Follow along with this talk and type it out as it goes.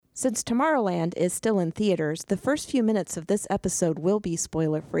Since Tomorrowland is still in theaters, the first few minutes of this episode will be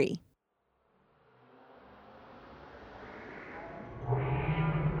spoiler-free.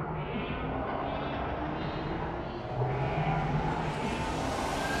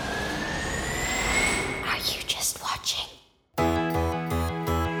 Are you just watching?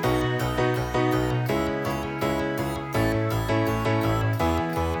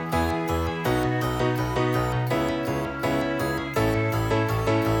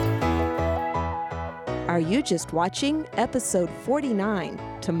 Are You Just Watching? Episode 49,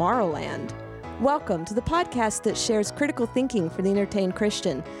 Tomorrowland. Welcome to the podcast that shares critical thinking for the entertained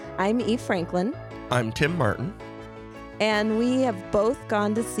Christian. I'm Eve Franklin. I'm Tim Martin. And we have both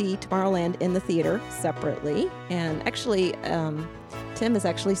gone to see Tomorrowland in the theater separately. And actually, Tim has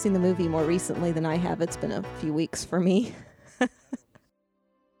actually seen the movie more recently than I have. It's been a few weeks for me.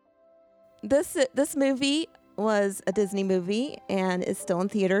 This movie was a Disney movie and is still in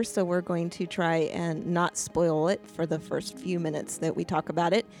theaters, so we're going to try and not spoil it for the first few minutes that we talk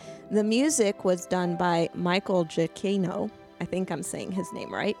about it. The music was done by Michael Giacchino. I think I'm saying his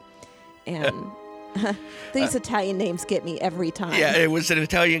name right. And these Italian names get me every time. Yeah, it was an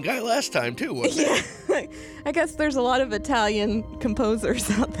Italian guy last time too, wasn't it? Yeah. I guess there's a lot of Italian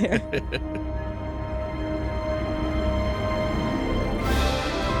composers out there.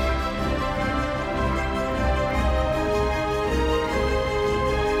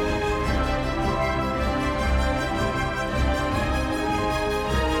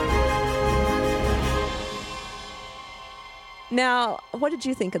 Now, what did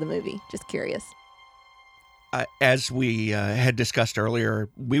you think of the movie? Just curious. As we had discussed earlier,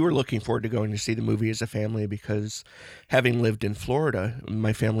 we were looking forward to going to see the movie as a family because having lived in Florida,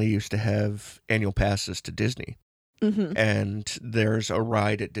 my family used to have annual passes to Disney. Mm-hmm. And there's a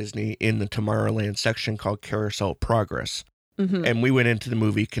ride at Disney in the Tomorrowland section called Carousel Progress. Mm-hmm. And we went into the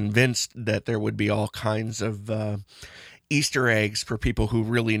movie convinced that there would be all kinds of Easter eggs for people who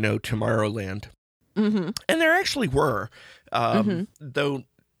really know Tomorrowland. Mm-hmm. And there actually were. Though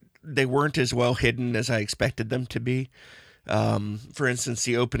they weren't as well hidden as I expected them to be. For instance,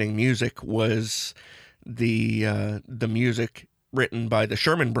 the opening music was the music written by the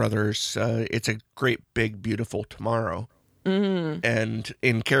Sherman Brothers. It's a great, big, beautiful tomorrow. Mm-hmm. And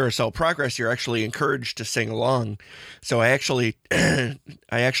in Carousel Progress, you're actually encouraged to sing along. So I actually got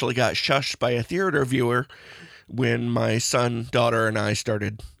shushed by a theater viewer when my son, daughter, and I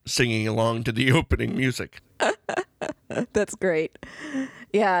started singing along to the opening music. That's great.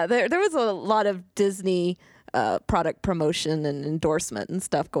 Yeah, there was a lot of Disney product promotion and endorsement and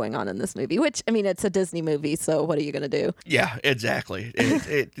stuff going on in this movie, which, I mean, it's a Disney movie, so what are you going to do? Yeah, exactly.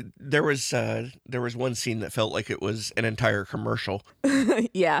 There was one scene that felt like it was an entire commercial.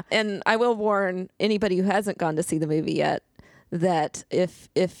 Yeah, and I will warn anybody who hasn't gone to see the movie yet that if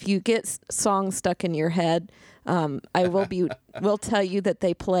you get songs stuck in your head, I will tell you that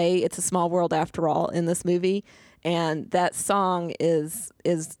they play "It's a Small World After All" in this movie, and that song is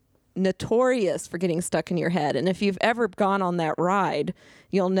notorious for getting stuck in your head. And if you've ever gone on that ride,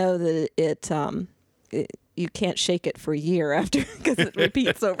 you'll know that you can't shake it for a year after because it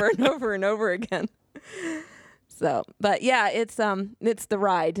repeats over and over and over again. So, but yeah, it's the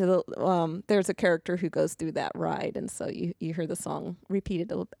ride. There's a character who goes through that ride, and so you hear the song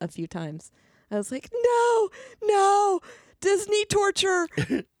repeated a few times. I was like, no, Disney torture.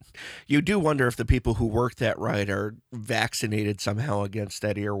 You do wonder if the people who work that ride are vaccinated somehow against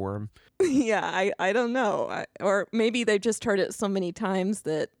that earworm. Yeah, I don't know. Or maybe they've just heard it so many times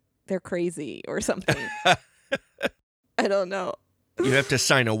that they're crazy or something. I don't know. You have to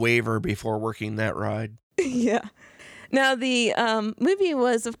sign a waiver before working that ride. Yeah. Now, the movie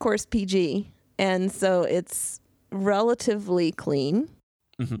was, of course, PG, and so it's relatively clean.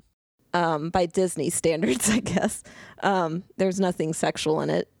 Mm-hmm. By Disney standards, I guess. There's nothing sexual in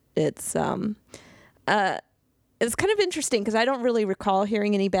it. It's kind of interesting because I don't really recall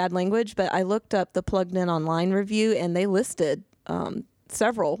hearing any bad language, but I looked up the Plugged In Online review and they listed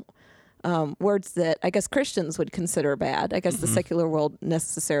several words that I guess Christians would consider bad. I guess the secular world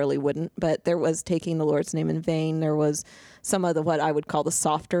necessarily wouldn't, but there was taking the Lord's name in vain. There was some of what I would call the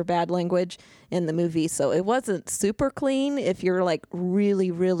softer bad language in the movie. So it wasn't super clean if you're like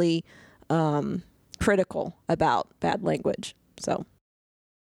really, really critical about bad language. So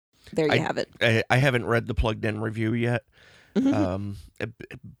there you have it. I haven't read the Plugged In review yet.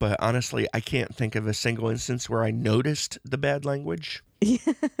 But honestly, I can't think of a single instance where I noticed the bad language.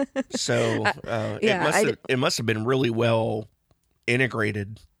 So it must have been really well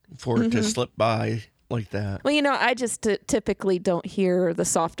integrated for it to slip by like that. Well, I just typically don't hear the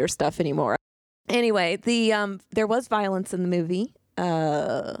softer stuff anymore. Anyway, there was violence in the movie.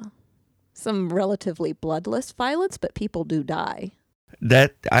 some relatively bloodless violence, but people do die.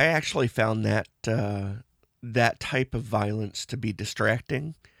 That I actually found that that type of violence to be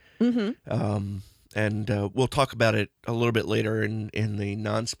distracting. Mm-hmm. And we'll talk about it a little bit later in the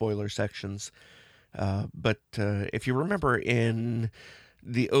non-spoiler sections. But if you remember in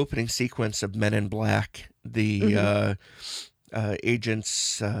the opening sequence of Men in Black, the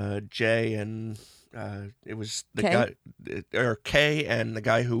agents Jay and it was the guy, or Kay and the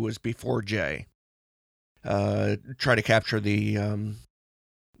guy who was before Jay, try to capture the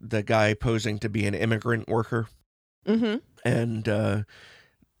guy posing to be an immigrant worker. Mm-hmm. And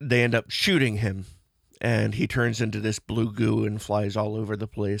they end up shooting him, and he turns into this blue goo and flies all over the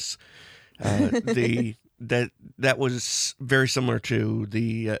place. That was very similar to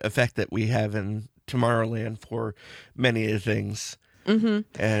the effect that we have in Tomorrowland for many of the things. Mm-hmm.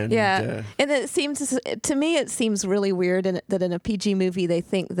 And yeah, and it seems to me it seems really weird that in a PG movie they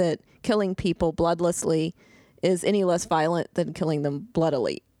think that killing people bloodlessly is any less violent than killing them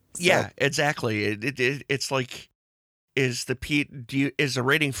bloodily. So. Yeah, exactly. It's like, is the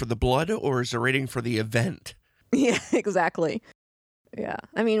rating for the blood or is the rating for the event? Yeah, exactly. Yeah,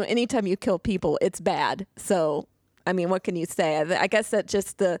 I mean, anytime you kill people, it's bad. So, I mean, what can you say? I guess that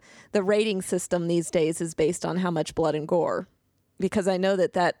just the rating system these days is based on how much blood and gore. Because I know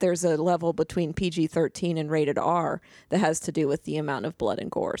that there's a level between PG-13 and rated R that has to do with the amount of blood and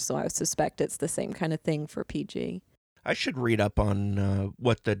gore. So I suspect it's the same kind of thing for PG. I should read up on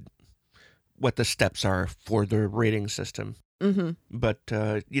what the steps are for the rating system. Mm-hmm. But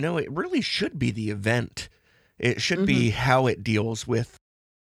it really should be the event. It should be how it deals with,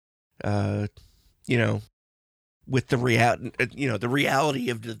 with the reality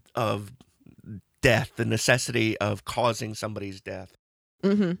of death, the necessity of causing somebody's death.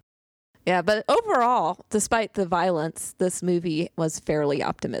 Mm-hmm. Yeah, but overall, despite the violence, this movie was fairly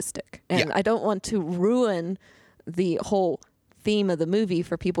optimistic. And I don't want to ruin the whole theme of the movie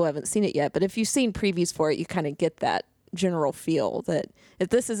for people who haven't seen it yet, but if you've seen previews for it, you kind of get that general feel that if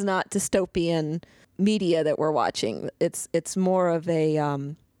this is not dystopian media that we're watching, it's more of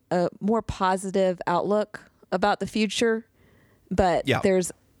a more positive outlook about the future, but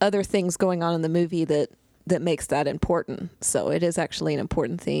there's other things going on in the movie that makes that important. So it is actually an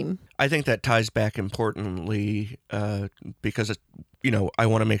important theme. I think that ties back importantly because I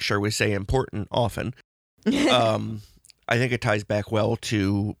want to make sure we say important often. I think it ties back well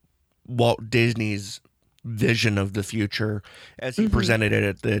to Walt Disney's vision of the future as he presented it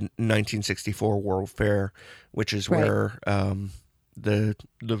at the 1964 World Fair, which is where the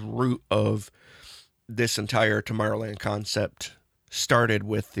root of this entire Tomorrowland concept started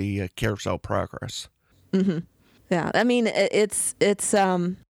with the Carousel Progress. Mm-hmm. Yeah, I mean it's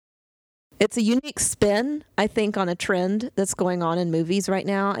a unique spin, I think, on a trend that's going on in movies right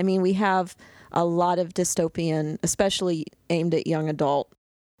now. I mean, we have a lot of dystopian, especially aimed at young adult.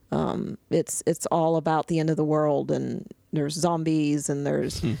 It's all about the end of the world, and there's zombies, and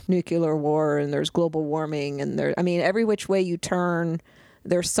there's nuclear war, and there's global warming, and every which way you turn,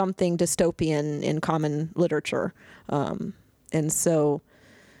 there's something dystopian in common literature, and so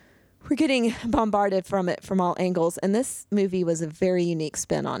we're getting bombarded from it from all angles. And this movie was a very unique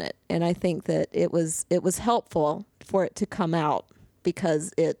spin on it, and I think that it was helpful for it to come out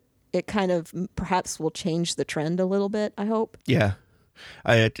because it kind of perhaps will change the trend a little bit, I hope. Yeah.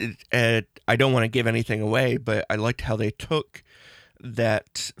 I don't want to give anything away, but I liked how they took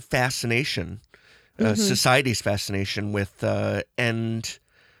that fascination, society's fascination with end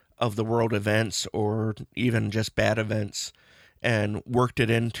of the world events or even just bad events, and worked it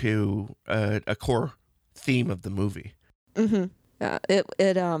into a core theme of the movie. Mm-hmm.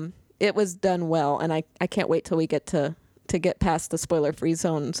 It was done well, and I can't wait till we get to get past the spoiler-free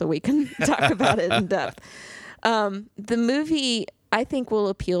zone so we can talk about it in depth. The movie, I think, will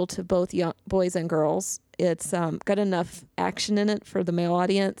appeal to both young boys and girls. It's got enough action in it for the male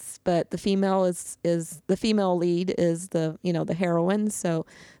audience, but the female is the female lead is the heroine, so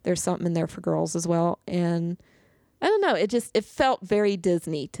there's something in there for girls as well. And I don't know, it felt very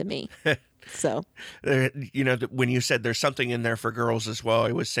Disney to me. So when you said there's something in there for girls as well,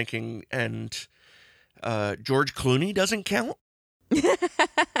 I was thinking, and George Clooney doesn't count?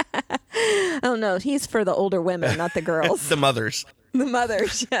 Oh no, he's for the older women, not the girls. The mothers. The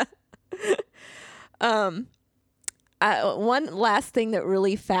mothers, yeah. One last thing that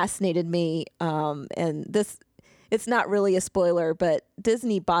really fascinated me, and this, it's not really a spoiler, but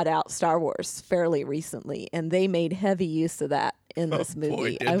Disney bought out Star Wars fairly recently, and they made heavy use of that in this movie.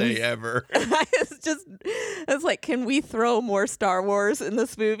 Boy, did they ever. It's like, can we throw more Star Wars in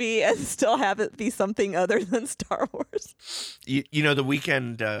this movie and still have it be something other than Star Wars? You know, the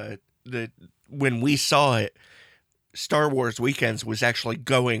weekend, when we saw it, Star Wars Weekends was actually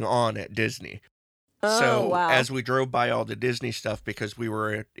going on at Disney. Oh, so wow. As we drove by all the Disney stuff, because we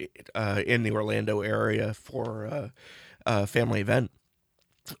were in the Orlando area for a family event,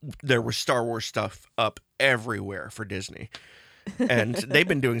 there was Star Wars stuff up everywhere for Disney. And they've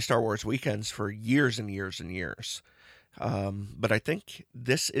been doing Star Wars Weekends for years and years and years. But I think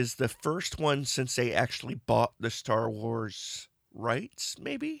this is the first one since they actually bought the Star Wars rights,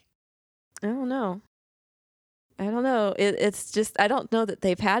 maybe? I don't know. It's just, I don't know that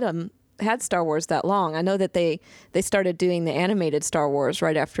they've had Star Wars that long. I know that they started doing the animated Star Wars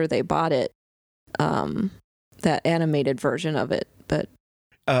right after they bought it, that animated version of it. But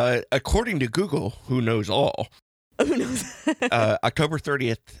according to Google, who knows all, who knows? October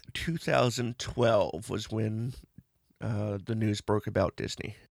 30th, 2012 was when the news broke about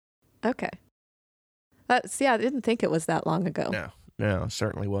Disney. Okay. I didn't think it was that long ago. No,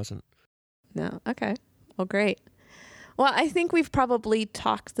 certainly wasn't. No. Okay. Well, great. Well, I think we've probably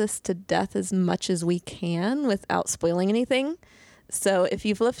talked this to death as much as we can without spoiling anything. So if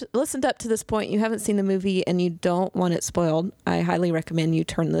you've listened up to this point, you haven't seen the movie and you don't want it spoiled, I highly recommend you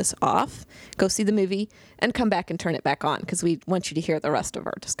turn this off, go see the movie, and come back and turn it back on, because we want you to hear the rest of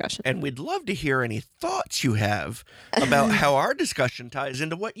our discussion. And we'd love to hear any thoughts you have about how our discussion ties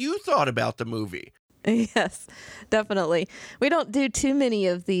into what you thought about the movie. Yes, definitely. We don't do too many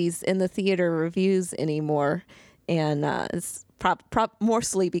of these in the theater reviews anymore, and it's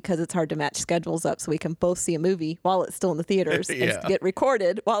mostly because it's hard to match schedules up so we can both see a movie while it's still in the theaters and get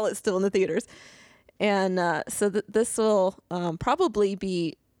recorded while it's still in the theaters. And so this will probably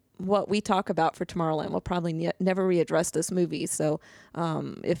be what we talk about for Tomorrowland. We'll probably never readdress this movie. So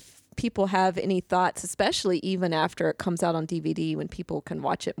if people have any thoughts, especially even after it comes out on DVD, when people can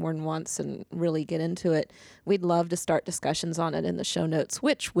watch it more than once and really get into it, we'd love to start discussions on it in the show notes,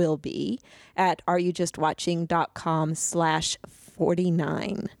 which will be at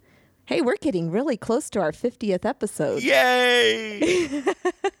areyoujustwatching.com/49. Hey, we're getting really close to our 50th episode. Yay!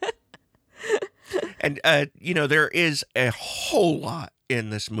 And, there is a whole lot in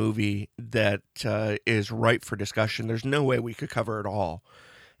this movie that is ripe for discussion. There's no way we could cover it all.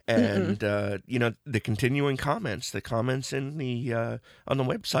 And, the continuing comments, the comments in the on the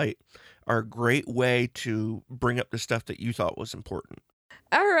website are a great way to bring up the stuff that you thought was important.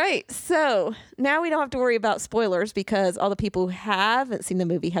 All right. So now we don't have to worry about spoilers because all the people who haven't seen the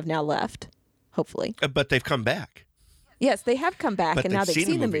movie have now left, hopefully. But they've come back. Yes, they have come back, But and now they've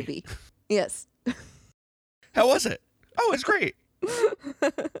seen the movie. Yes. How was it? Oh, it's great.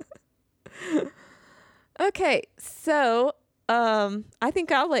 Okay. So I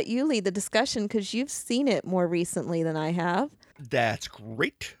think I'll let you lead the discussion because you've seen it more recently than I have. That's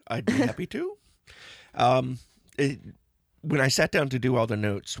great. I'd be happy to. When I sat down to do all the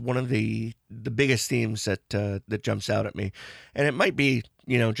notes, one of the biggest themes that jumps out at me, and it might be,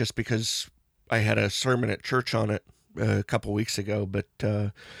 just because I had a sermon at church on it a couple weeks ago, but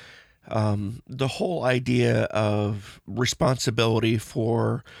the whole idea of responsibility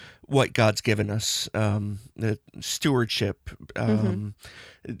for what God's given us, the stewardship,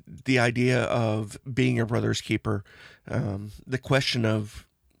 the idea of being your brother's keeper, the question of,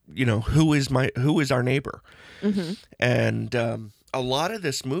 who is our neighbor? Mm-hmm. And a lot of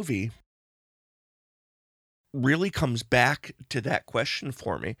this movie really comes back to that question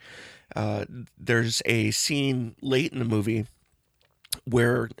for me. There's a scene late in the movie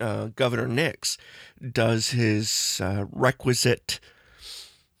where Governor Nix does his requisite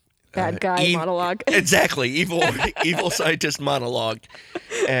bad guy monologue. Exactly. Evil scientist monologue,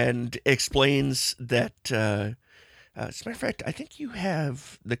 and explains that, as a matter of fact, I think you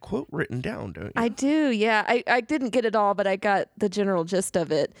have the quote written down, don't you? I do, yeah. I didn't get it all, but I got the general gist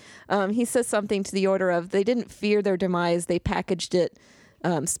of it. He says something to the order of, they didn't fear their demise, they packaged it,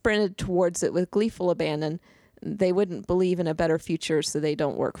 sprinted towards it with gleeful abandon. They wouldn't believe in a better future, so they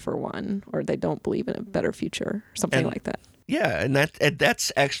don't work for one, or they don't believe in a better future, something like that. Yeah, and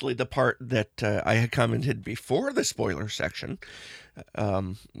that's actually the part that I had commented before the spoiler section.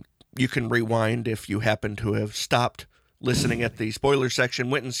 You can rewind if you happen to have stopped listening at the spoiler section,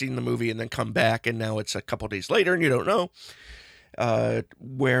 went and seen the movie, and then come back, and now it's a couple days later and you don't know.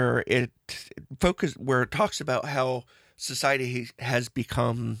 Where it talks about how society has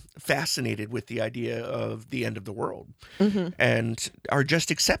become fascinated with the idea of the end of the world, and are just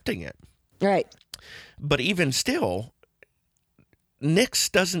accepting it. Right. But even still, Nix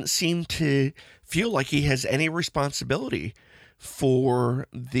doesn't seem to feel like he has any responsibility for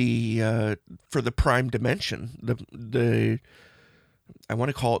the prime dimension. The I want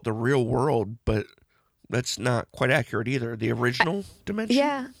to call it the real world, but that's not quite accurate either. The original dimension.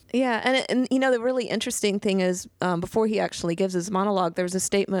 Yeah. And the really interesting thing is, before he actually gives his monologue, there's a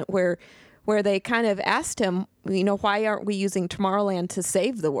statement where they kind of asked him, why aren't we using Tomorrowland to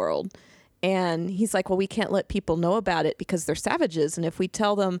save the world? And he's like, well, we can't let people know about it because they're savages. And if we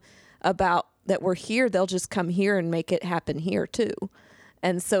tell them about that we're here, they'll just come here and make it happen here too.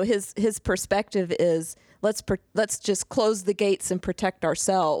 And so his perspective is, let's just close the gates and protect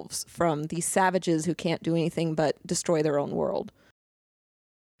ourselves from these savages who can't do anything but destroy their own world.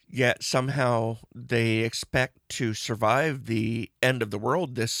 Yet somehow they expect to survive the end of the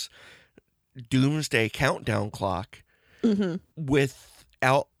world, this doomsday countdown clock,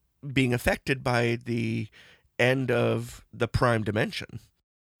 without being affected by the end of the prime dimension.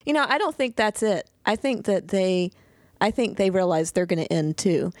 I don't think that's it. I think they realize they're going to end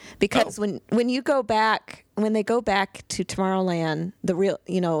too, because when they go back to Tomorrowland, the real,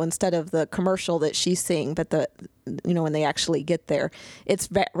 instead of the commercial that she's seeing, but when they actually get there, it's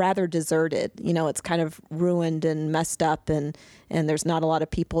rather deserted. It's kind of ruined and messed up, and there's not a lot of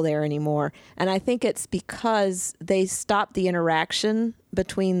people there anymore. And I think it's because they stopped the interaction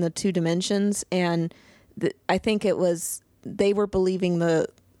between the two dimensions, and I think it was they were believing the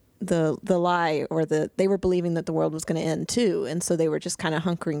lie, or they were believing that the world was going to end too, and so they were just kind of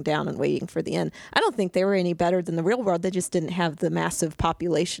hunkering down and waiting for the end. I don't think they were any better than the real world. They just didn't have the massive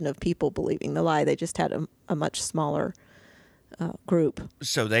population of people believing the lie. They just had a much smaller group.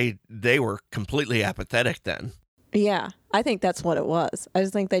 So they were completely apathetic then. Yeah, I think that's what it was. I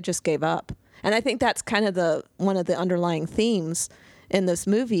just think they just gave up, and I think that's kind of one of the underlying themes in this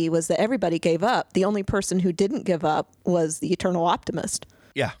movie was that everybody gave up. The only person who didn't give up was the eternal optimist.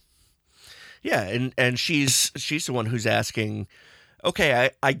 Yeah. Yeah, and she's the one who's asking, okay,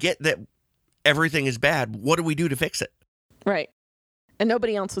 I get that everything is bad. What do we do to fix it? Right. And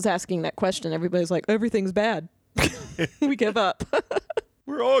nobody else was asking that question. Everybody's like, everything's bad. We give up.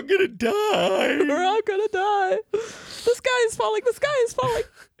 We're all going to die. We're all going to die. The sky is falling. The sky is falling.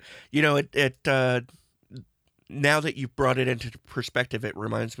 It now that you've brought it into perspective, it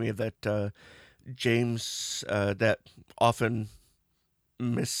reminds me of that James, that often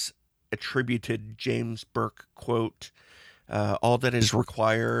attributed James Burke quote, all that is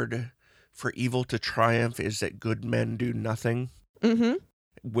required for evil to triumph is that good men do nothing,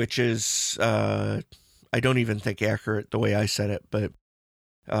 which is, I don't even think accurate the way I said it, but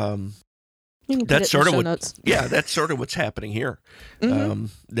that's sort of that's sort of what's happening here.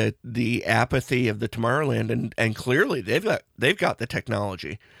 That the apathy of the Tomorrowland, and clearly they've got the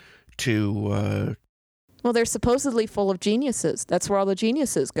technology to well, they're supposedly full of geniuses. That's where all the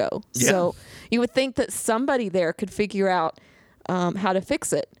geniuses go. Yeah. So you would think that somebody there could figure out how to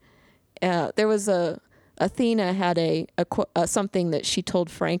fix it. There was Athena had a something that she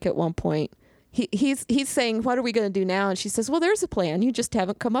told Frank at one point. He's saying, what are we going to do now? And she says, well, there's a plan. You just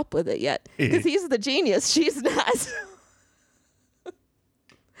haven't come up with it yet. Because he's the genius. She's not.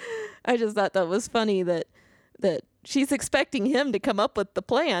 I just thought that was funny that she's expecting him to come up with the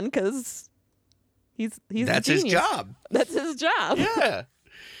plan because he's that's the genius. His job. That's his job. Yeah.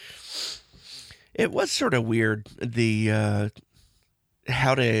 It was sort of weird, the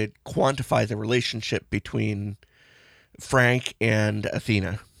how to quantify the relationship between Frank and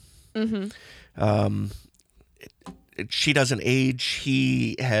Athena. She doesn't age.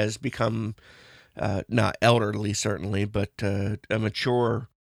 He has become not elderly, certainly, but a mature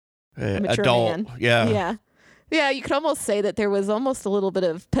adult. Man. Yeah. You could almost say that there was almost a little bit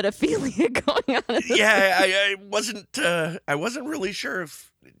of pedophilia going on. I wasn't really sure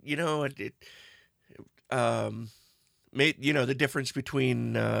if the difference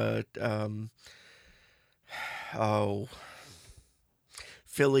between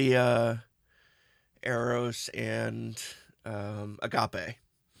philia, eros, and agape.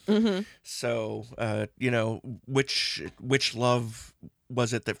 So which love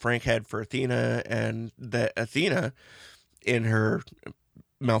was it that Frank had for Athena, and that Athena, in her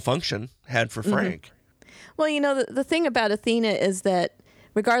malfunction, had for Frank? Well, the thing about Athena is that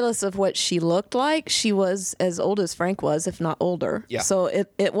regardless of what she looked like, she was as old as Frank was, if not older. Yeah. So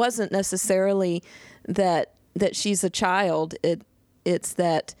it wasn't necessarily that she's a child. It's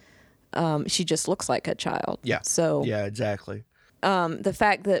that she just looks like a child. Yeah. So yeah, exactly. The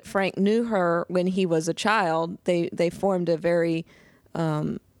fact that Frank knew her when he was a child, they formed a very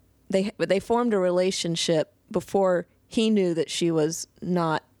they formed a relationship before he knew that she was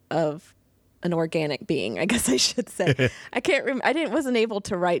not of an organic being, I guess I should say. I can't remember. Wasn't able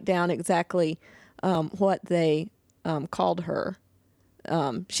to write down exactly what they called her.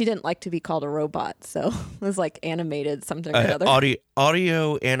 She didn't like to be called a robot, so it was like animated something or other.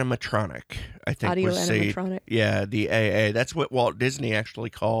 Audio animatronic, I think. Audio animatronic. The AA. That's what Walt Disney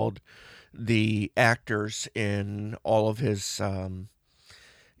actually called the actors in all of his,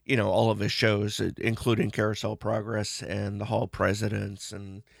 all of his shows, including Carousel Progress and the Hall of Presidents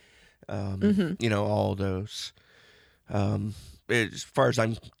and, all those. As far as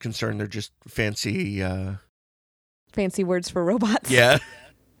I'm concerned, they're just fancy words for robots. Yeah.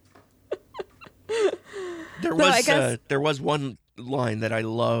 There was one line that I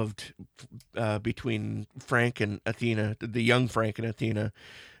loved between Frank and Athena, the young Frank and Athena,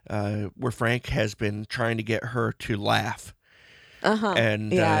 where Frank has been trying to get her to laugh.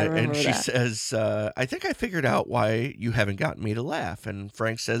 And and she says, I think I figured out why you haven't gotten me to laugh. And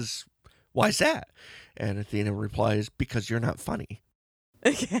Frank says, why's that? And Athena replies, because you're not funny.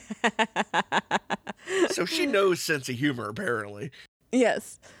 So she knows sense of humor, apparently.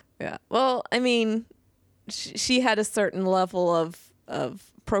 Yes. Yeah. Well, I mean, she had a certain level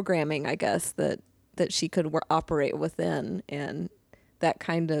of programming, I guess, that she could operate within, and that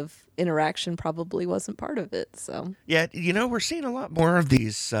kind of interaction probably wasn't part of it. So yeah, we're seeing a lot more of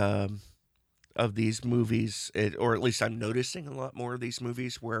these movies, or at least I'm noticing a lot more of these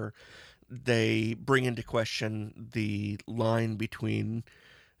movies where they bring into question the line between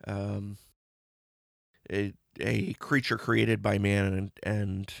a creature created by man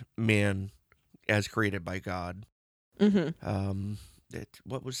and man as created by God. Mm-hmm.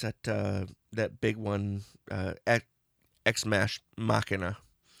 What was that big one? Ex Machina.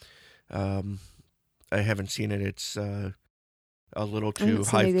 I haven't seen it. It's a little too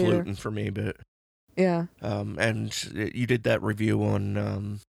highfalutin for me, but yeah. And you did that review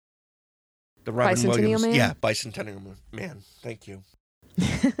on the Robin Williams. Man? Yeah, Bicentennial Man. Thank you.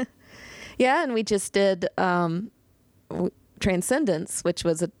 Yeah, and we just did Transcendence, which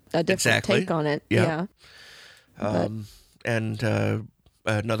was a different take on it. Yeah. And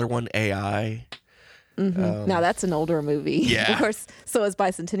another one, AI. Mm-hmm. Now that's an older movie. Yeah. Of course, so is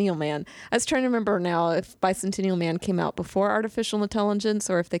Bicentennial Man. I was trying to remember now if Bicentennial Man came out before Artificial Intelligence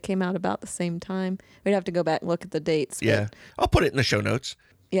or if they came out about the same time. We'd have to go back and look at the dates. Yeah. I'll put it in the show notes.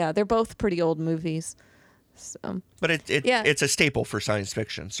 Yeah, they're both pretty old movies. So. But it's a staple for science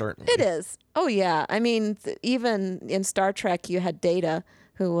fiction, certainly. It is. Oh, yeah. I mean, even in Star Trek, you had Data,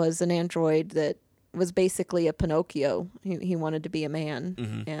 who was an android that was basically a Pinocchio. He wanted to be a man.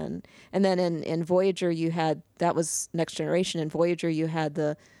 Mm-hmm. And then in Voyager, you had, that was Next Generation. In Voyager, you had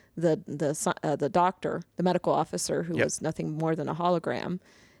the doctor, the medical officer, who was nothing more than a hologram.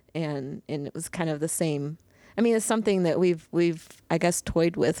 And it was kind of the same. I mean, it's something that we've I guess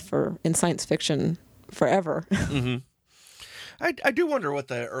toyed with in science fiction forever. Mm-hmm. I do wonder what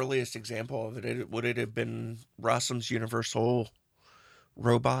the earliest example of it would it have been. Rossum's Universal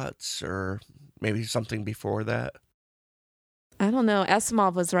Robots, or maybe something before that. I don't know.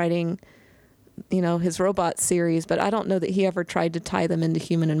 Asimov was writing, his robot series, but I don't know that he ever tried to tie them into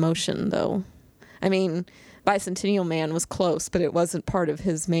human emotion, though. I mean, Bicentennial Man was close, but it wasn't part of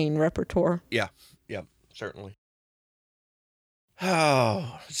his main repertoire. Yeah, certainly.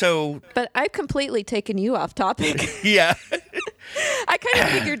 Oh, so... But I've completely taken you off topic. Yeah. I kind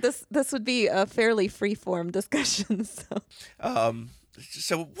of figured this would be a fairly free-form discussion. So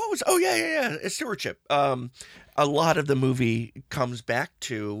what was... Oh, yeah. It's stewardship. A lot of the movie comes back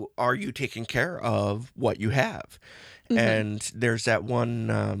to, are you taking care of what you have? Mm-hmm. And there's that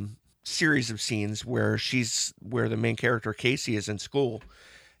one series of scenes where the main character, Casey, is in school.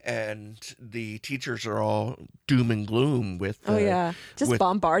 And the teachers are all doom and gloom with just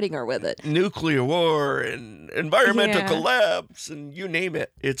bombarding her with it. Nuclear war and environmental collapse and you name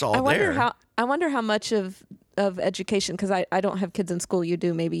it, it's all there. I wonder how much of education, because I don't have kids in school. You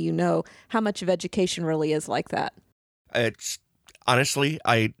do, maybe how much of education really is like that. It's honestly,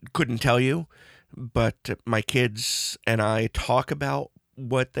 I couldn't tell you, but my kids and I talk about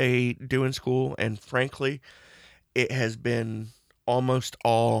what they do in school, and frankly, it has been almost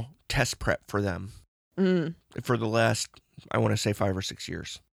all test prep for them for the last, I want to say, 5 or 6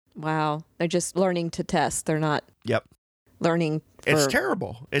 years. Wow. They're just learning to test. They're not learning. It's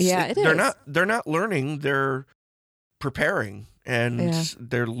terrible. It is. They're not learning. They're preparing, and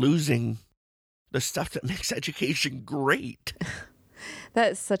they're losing the stuff that makes education great.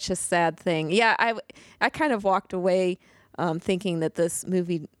 That is such a sad thing. Yeah, I kind of walked away thinking that this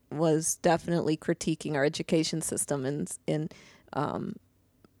movie was definitely critiquing our education system and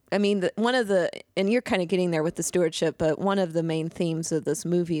I mean, one of the, and you're kind of getting there with the stewardship, but one of the main themes of this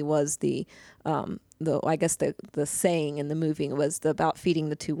movie was I guess the saying in the movie was about feeding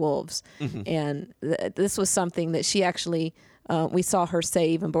the two wolves. Mm-hmm. And this was something that she actually, we saw her say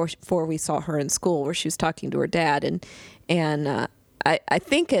even before we saw her in school, where she was talking to her dad. And I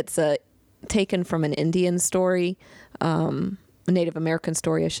think it's taken from an Indian story, a Native American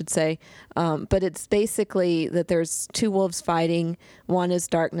story, I should say. But it's basically that there's two wolves fighting. One is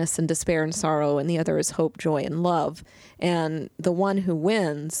darkness and despair and sorrow, and the other is hope, joy, and love. And the one who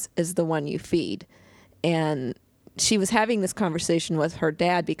wins is the one you feed. And she was having this conversation with her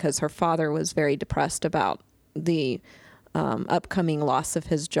dad because her father was very depressed about the upcoming loss of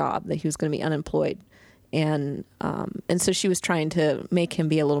his job, that he was going to be unemployed. And so she was trying to make him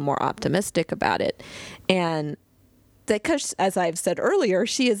be a little more optimistic about it. And because, as I've said earlier,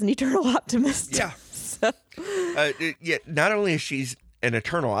 she is an eternal optimist. Yeah. So. Not only is she an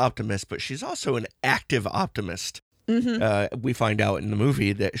eternal optimist, but she's also an active optimist. Mm-hmm. We find out in the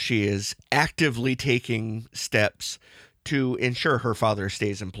movie that she is actively taking steps to ensure her father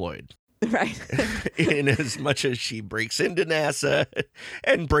stays employed. Right. In as much as she breaks into NASA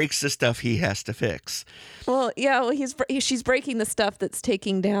and breaks the stuff he has to fix. Well, yeah, she's breaking the stuff that's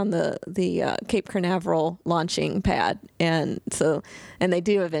taking down the Cape Canaveral launching pad, and they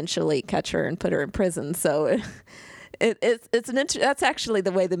do eventually catch her and put her in prison. So that's actually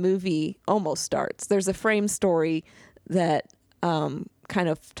the way the movie almost starts. There's a frame story that kind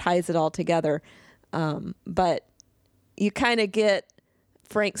of ties it all together, but you kind of get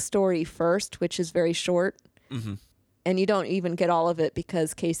Frank's story first, which is very short. Mm-hmm. And you don't even get all of it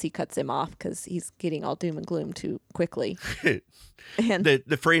because Casey cuts him off because he's getting all doom and gloom too quickly. And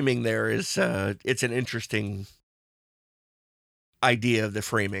the framing there is it's an interesting idea of the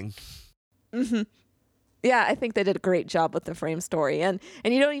framing. Mm-hmm. Yeah, I think they did a great job with the frame story. And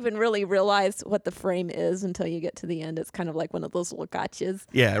you don't even really realize what the frame is until you get to the end. It's kind of like one of those little gotchas.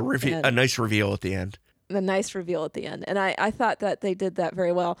 Yeah, a nice reveal at the end. The nice reveal at the end. And I thought that they did that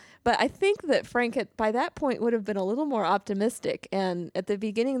very well. But I think that Frank, by that point, would have been a little more optimistic. And at the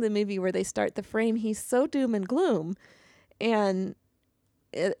beginning of the movie where they start the frame, he's so doom and gloom. And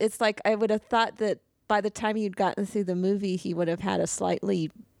it's like I would have thought that by the time you'd gotten through the movie, he would have had a slightly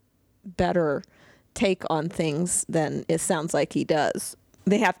better take on things than it sounds like he does.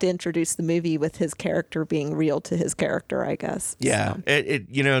 They have to introduce the movie with his character being real to his character, I guess. Yeah,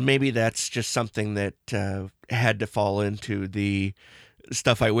 so. Maybe that's just something that had to fall into the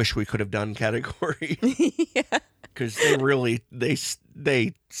stuff I wish we could have done category. Yeah, because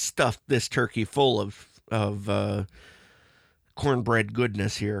they stuffed this turkey full of cornbread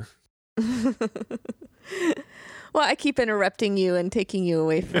goodness here. Well, I keep interrupting you and taking you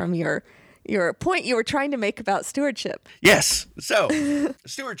away from your point you were trying to make about stewardship. Yes. So,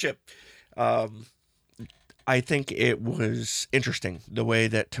 stewardship. I think it was interesting the way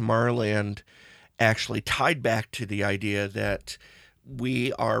that Tomorrowland actually tied back to the idea that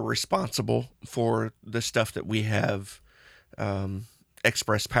we are responsible for the stuff that we have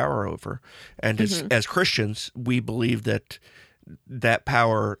expressed power over. And mm-hmm. as Christians, we believe that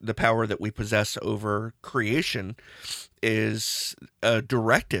power, the power that we possess over creation, is a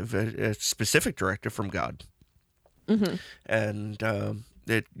directive, a specific directive from God. Mm-hmm. And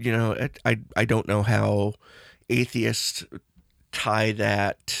I don't know how atheists tie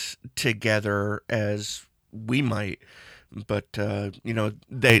that together as we might, but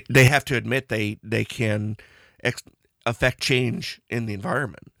they have to admit they can affect change in the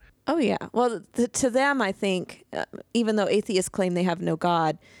environment. Oh yeah. Well, to them, I think, even though atheists claim they have no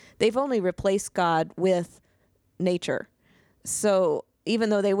God, they've only replaced God with nature. So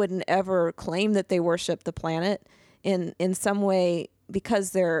even though they wouldn't ever claim that they worship the planet, in some way,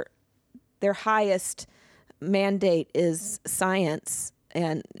 because their highest mandate is science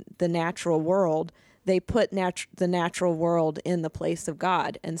and the natural world, they put the natural world in the place of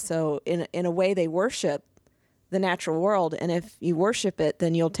God. And so in a way, they worship the natural world. And if you worship it,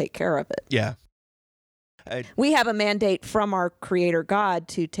 then you'll take care of it. Yeah. We have a mandate from our creator God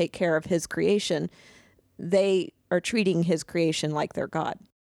to take care of his creation. They are treating his creation like their God.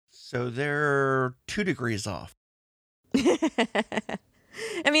 So they're 2 degrees off.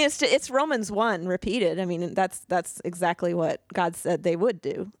 I mean, it's Romans 1 repeated. I mean, that's exactly what God said they would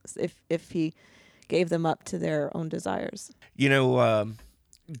do if he gave them up to their own desires.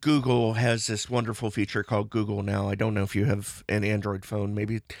 Google has this wonderful feature called Google Now. I don't know if you have an Android phone.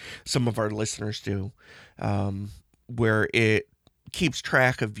 Maybe some of our listeners do, where it keeps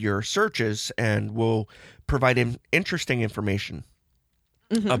track of your searches and will provide interesting information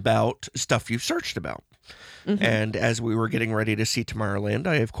mm-hmm. about stuff you've searched about. Mm-hmm. And as we were getting ready to see Tomorrowland,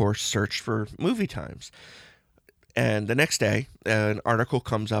 I, of course, searched for movie times. And the next day, an article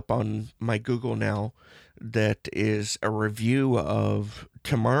comes up on my Google now that is a review of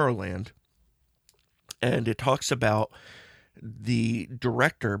Tomorrowland. And it talks about the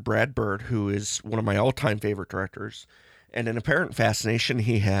director, Brad Bird, who is one of my all-time favorite directors, and an apparent fascination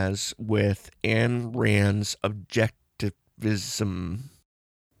he has with Ayn Rand's objectivism.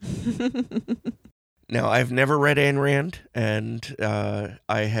 Now, I've never read Ayn Rand, and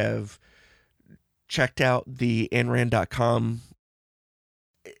I have checked out the AynRand.com.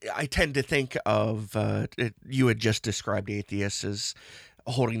 I tend to think of, you had just described atheists as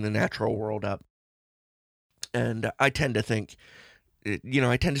holding the natural world up. And I tend to think,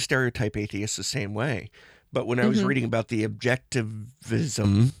 I tend to stereotype atheists the same way. But when I was reading about the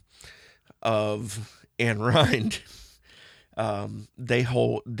objectivism of Ayn Rand,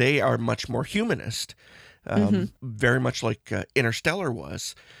 they are much more humanist, very much like Interstellar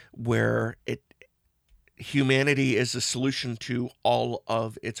was, where humanity is a solution to all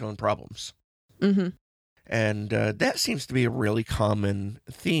of its own problems. Mm-hmm. And that seems to be a really common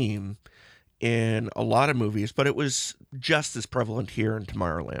theme in a lot of movies, but it was just as prevalent here in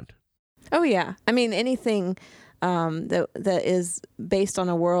Tomorrowland. Oh yeah, I mean anything that is based on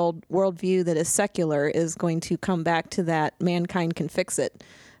a worldview that is secular is going to come back to that mankind can fix it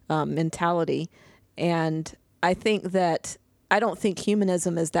mentality, and I don't think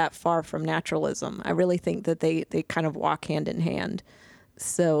humanism is that far from naturalism. I really think that they kind of walk hand in hand.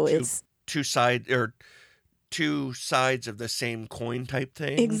 So it's two sides of the same coin type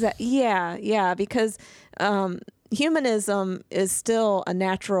thing. Exactly. Yeah. Because humanism is still a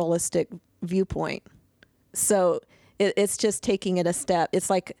naturalistic viewpoint. So it's just taking it a step. It's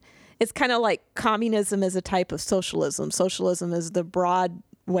kind of like communism is a type of socialism. Socialism is the broad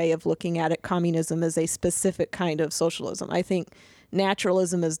way of looking at it. Communism is a specific kind of socialism. I think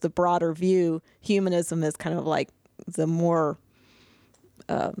naturalism is the broader view. Humanism is kind of like the more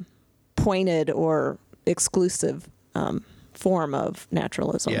pointed or exclusive form of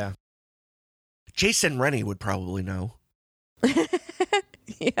naturalism. Yeah. Jason Rennie would probably know.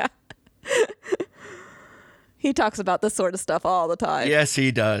 Yeah. He talks about this sort of stuff all the time. Yes,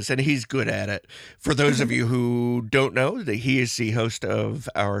 he does, and he's good at it. For those of you who don't know, that he is the host of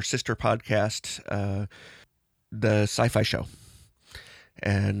our sister podcast, The Sci-Fi Show.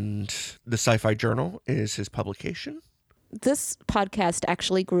 And The Sci-Fi Journal is his publication. This podcast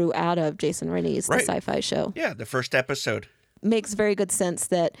actually grew out of Jason Rennie's The Sci-Fi Show. Yeah, the first episode. Makes very good sense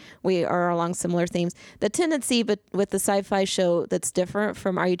that we are along similar themes. The tendency with the Sci-Fi Show that's different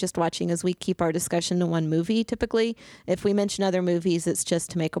from Are You Just Watching is we keep our discussion to one movie typically. If we mention other movies, it's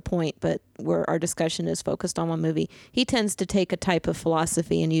just to make a point, but where our discussion is focused on one movie. He tends to take a type of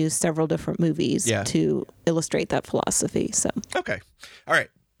philosophy and use several different movies to illustrate that philosophy. So okay. All right.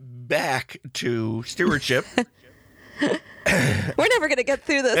 Back to stewardship. We're never going to get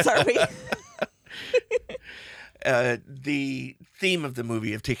through this, are we? The theme of the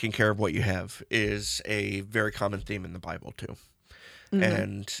movie of taking care of what you have is a very common theme in the Bible too,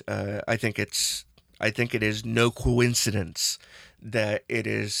 and I think it is no coincidence that it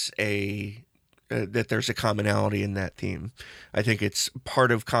is that there's a commonality in that theme. I think it's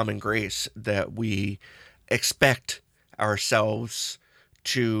part of common grace that we expect ourselves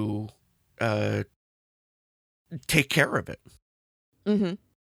to take care of it,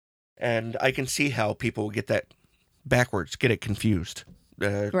 and I can see how people get that backwards, get it confused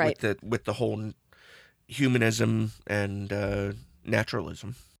with the whole humanism and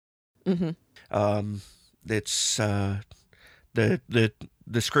naturalism. It's the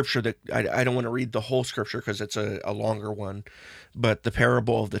scripture that I don't want to read the whole scripture because it's a longer one, but the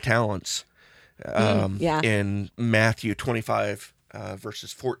parable of the talents in Matthew 25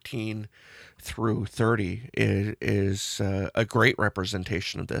 verses 14 through 30 is a great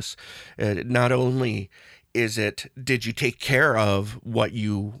representation of this. Not only is it, did you take care of what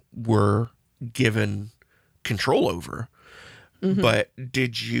you were given control over, but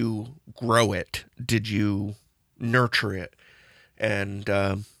did you grow it? Did you nurture it? And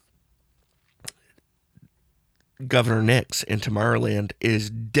Governor Nix in Tomorrowland is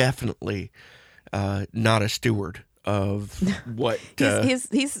definitely not a steward of what...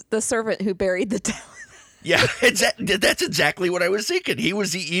 he's the servant who buried the talent. Yeah, that's exactly what I was thinking. He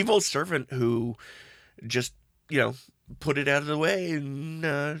was the evil servant who just, put it out of the way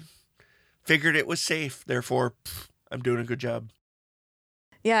and figured it was safe. Therefore, I'm doing a good job.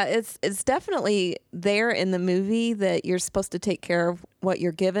 Yeah, it's definitely there in the movie that you're supposed to take care of what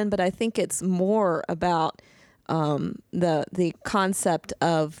you're given, but I think it's more about the concept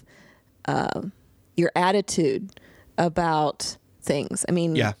of your attitude about things. I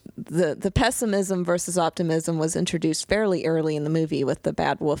mean, the pessimism versus optimism was introduced fairly early in the movie with the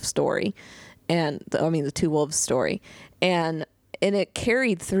bad wolf story, and the two wolves story, and it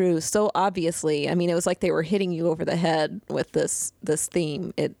carried through so obviously. I mean, it was like they were hitting you over the head with this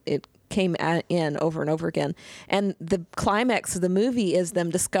theme. It came in over and over again, and the climax of the movie is them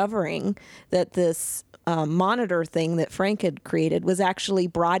discovering that this monitor thing that Frank had created was actually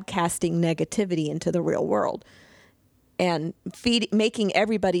broadcasting negativity into the real world and making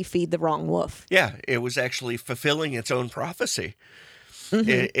everybody feed the wrong wolf. Yeah, it was actually fulfilling its own prophecy.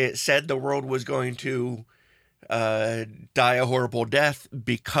 Mm-hmm. It said the world was going to die a horrible death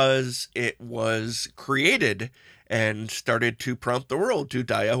because it was created and started to prompt the world to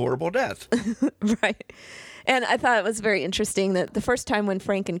die a horrible death. Right. And I thought it was very interesting that the first time when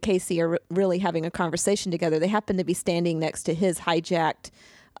Frank and Casey are really having a conversation together, they happen to be standing next to his hijacked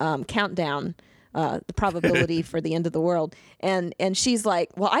countdown, the probability for the end of the world. And she's like,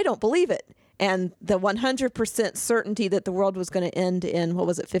 well, I don't believe it. And the 100% certainty that the world was going to end in,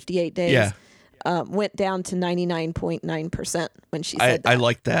 58 days, went down to 99.9% when she said that. I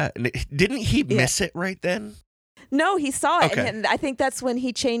like that. And didn't he miss it right then? No, he saw it. Okay. And I think that's when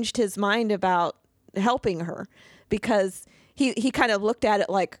he changed his mind about helping her, because he kind of looked at it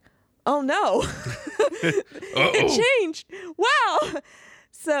like, oh no, it changed. Wow.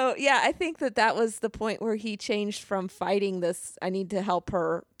 So yeah, I think that was the point where he changed from fighting this, I need to help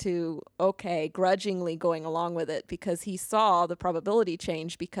her, to okay, grudgingly going along with it because he saw the probability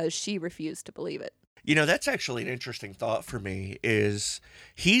change because she refused to believe it. You know, that's actually an interesting thought for me, is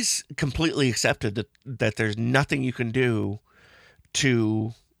he's completely accepted that there's nothing you can do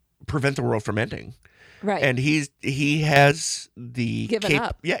to prevent the world from ending. Right. And he has the given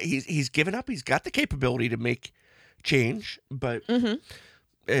up. Yeah, he's given up. He's got the capability to make change, but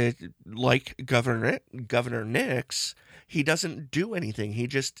like Governor Nix, he doesn't do anything. He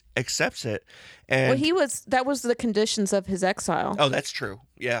just accepts it. And that was the conditions of his exile. Oh, that's true.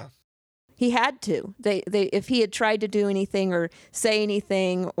 Yeah. He had to. They if he had tried to do anything or say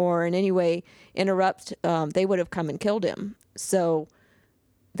anything or in any way interrupt, they would have come and killed him. So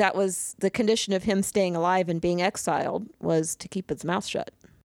that was the condition of him staying alive and being exiled, was to keep his mouth shut.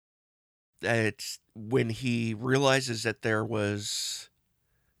 It's when he realizes that there was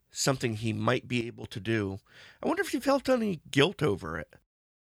something he might be able to do. I wonder if he felt any guilt over it.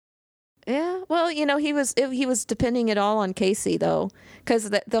 Yeah, well, he was depending it all on Casey, though, because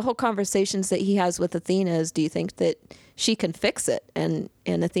the whole conversations that he has with Athena is, do you think that she can fix it? And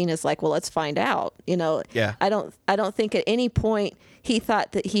Athena's like, well, let's find out. Yeah. I don't think at any point he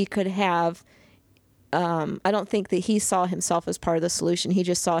thought that he could have. I don't think that he saw himself as part of the solution. He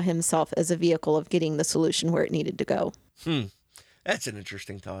just saw himself as a vehicle of getting the solution where it needed to go. That's an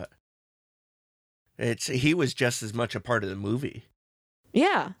interesting thought. He was just as much a part of the movie.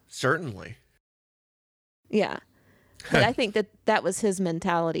 Yeah. Certainly. Yeah. But I think that was his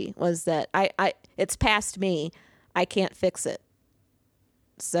mentality, was that it's past me. I can't fix it.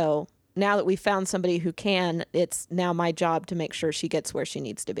 So now that we found somebody who can, it's now my job to make sure she gets where she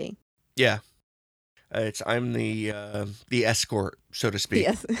needs to be. Yeah. I'm the escort, so to speak.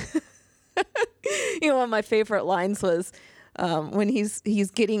 Yes. One of my favorite lines was when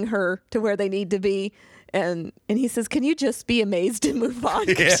he's getting her to where they need to be, and he says, "Can you just be amazed and move on?"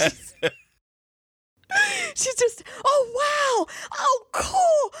 Yeah. She's just, oh wow, oh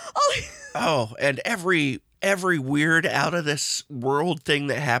cool, oh, and every weird out of this world thing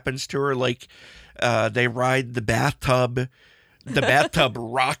that happens to her, like they ride the bathtub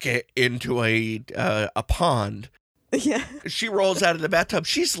rocket into a pond. Yeah. She rolls out of the bathtub.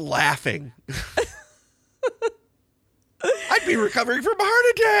 She's laughing. I'd be recovering from a heart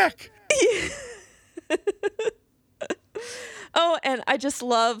attack. Yeah. Oh, and I just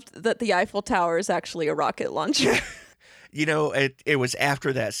loved that the Eiffel Tower is actually a rocket launcher. It was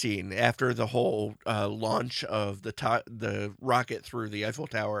after that scene, after the whole launch of the rocket through the Eiffel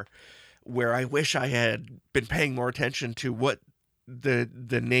Tower, where I wish I had been paying more attention to what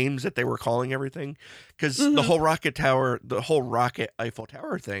the names that they were calling everything, because the whole rocket Eiffel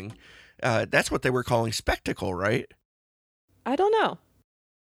Tower thing, that's what they were calling Spectacle, right? I don't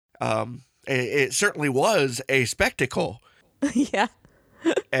know. It certainly was a spectacle. Yeah.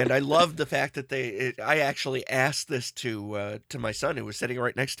 And I loved the fact that I actually asked this to my son, who was sitting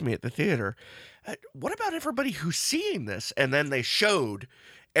right next to me at the theater. What about everybody who's seeing this? And then they showed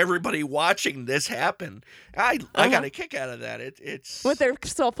everybody watching this happen. I got a kick out of that. It's with their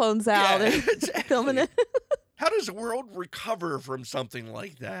cell phones out and exactly. Filming it. How does the world recover from something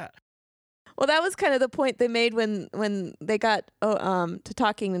like that? Well, that was kind of the point they made when they got to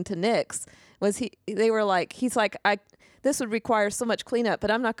talking to Nix. They were like, he's like, this would require so much cleanup,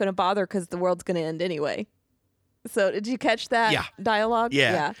 but I'm not going to bother because the world's going to end anyway. So did you catch that dialogue?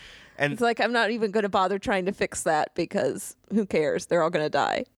 Yeah. And it's like, I'm not even going to bother trying to fix that because who cares? They're all going to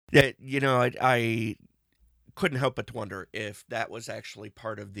die. Yeah, I couldn't help but to wonder if that was actually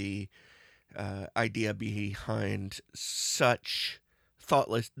part of the idea behind such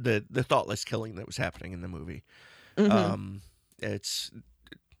the thoughtless killing that was happening in the movie. Mm-hmm.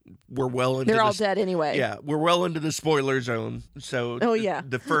 We're well into they're all dead anyway. Yeah, we're well into the spoiler zone. So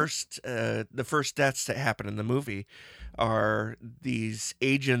the first deaths that happen in the movie are these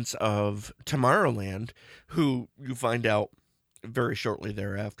agents of Tomorrowland, who you find out very shortly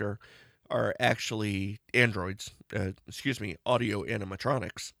thereafter are actually androids, audio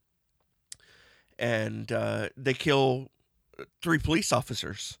animatronics. And they kill 3 police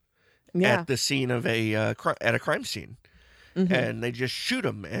officers at the scene of at a crime scene. Mm-hmm. And they just shoot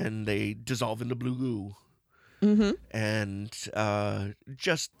them and they dissolve into blue goo. Mm-hmm. And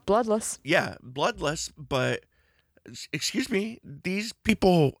just bloodless. Yeah, bloodless, but excuse me, these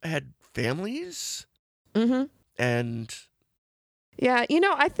people had families. Mm-hmm. And yeah,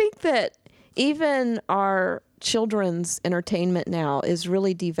 I think that even our children's entertainment now is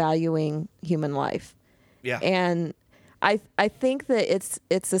really devaluing human life. Yeah. And I think that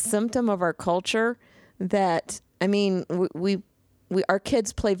it's a symptom of our culture that, I mean, we our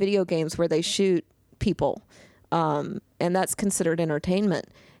kids play video games where they shoot people, and that's considered entertainment.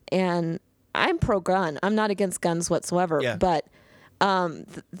 And I'm pro-gun. I'm not against guns whatsoever. Yeah. But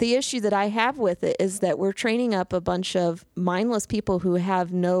the issue that I have with it is that we're training up a bunch of mindless people who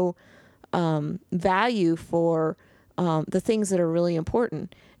have no value for the things that are really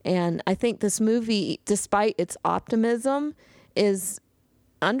important. And I think this movie, despite its optimism,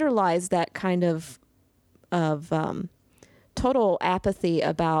 underlies that kind of total apathy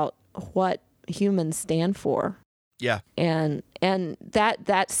about what humans stand for. Yeah. And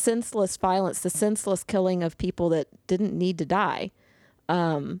that senseless violence, the senseless killing of people that didn't need to die.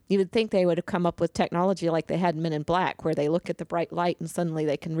 You would think they would have come up with technology like they had in Men in Black, where they look at the bright light and suddenly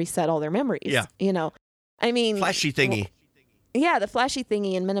they can reset all their memories. Yeah. I mean, flashy thingy. Yeah, the flashy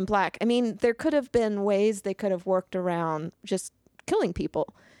thingy in Men in Black. I mean, there could have been ways they could have worked around just killing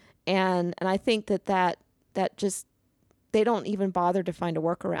people. And I think that just, they don't even bother to find a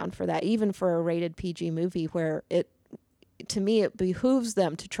workaround for that, even for a rated PG movie, where to me, it behooves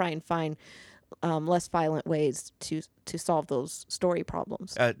them to try and find less violent ways to solve those story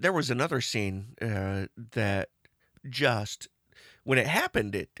problems. There was another scene that just, when it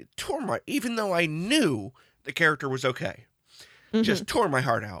happened, it tore even though I knew the character was okay, mm-hmm. just tore my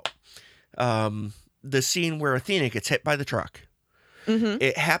heart out. The scene where Athena gets hit by the truck. Mm-hmm.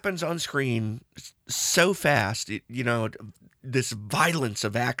 It happens on screen so fast, this violence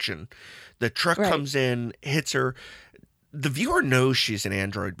of action. The truck comes in, hits her. The viewer knows she's an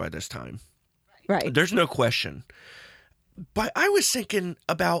android by this time. Right. There's no question. But I was thinking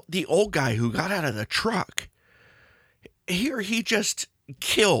about the old guy who got out of the truck. Here he just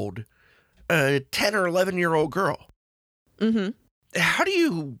killed a 10 or 11-year-old girl. Mm-hmm. How do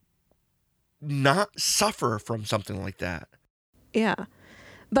you not suffer from something like that? Yeah.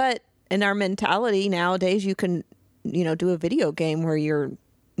 But in our mentality nowadays, you can, do a video game where you're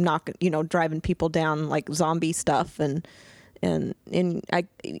not, driving people down like zombie stuff. And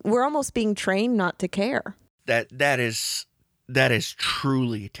we're almost being trained not to care. That is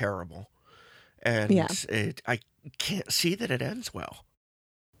truly terrible. And I can't see that it ends well.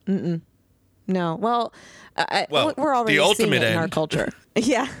 Mm-mm. No. Well, we're already the seeing it in end. our culture.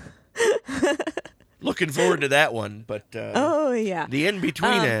 Yeah. Looking forward to that one, but the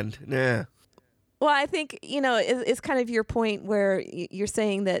in-between end, nah. Well, I think, it's kind of your point where you're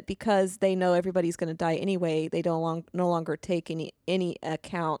saying that because they know everybody's going to die anyway, they no longer take any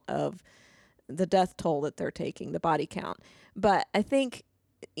account of the death toll that they're taking, the body count. But I think,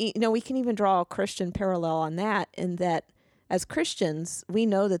 we can even draw a Christian parallel on that, in that as Christians, we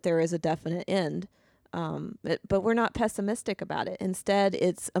know that there is a definite end. But we're not pessimistic about it. Instead,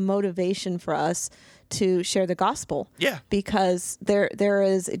 it's a motivation for us to share the gospel. Yeah. Because there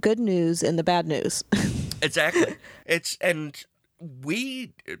is good news in the bad news. Exactly. And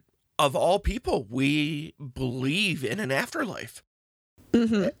we, of all people, we believe in an afterlife.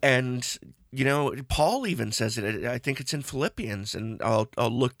 Mm-hmm. And, Paul even says it. I think it's in Philippians, and I'll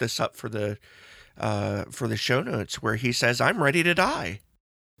look this up for the show notes, where he says, "I'm ready to die."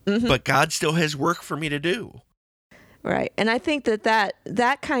 Mm-hmm. But God still has work for me to do. Right. And I think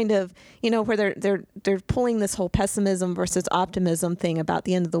that kind of, where they're pulling this whole pessimism versus optimism thing about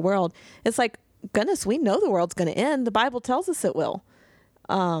the end of the world. It's like, goodness, we know the world's going to end. The Bible tells us it will.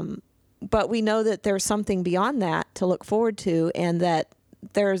 But we know that there's something beyond that to look forward to, and that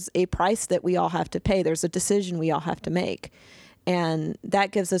there's a price that we all have to pay. There's a decision we all have to make. And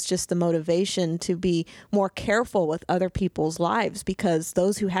that gives us just the motivation to be more careful with other people's lives, because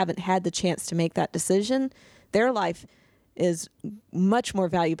those who haven't had the chance to make that decision, their life is much more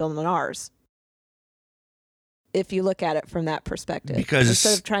valuable than ours, if you look at it from that perspective.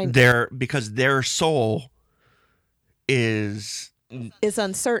 Because their soul is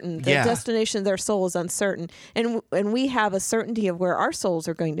uncertain. The destination of their soul is uncertain. And we have a certainty of where our souls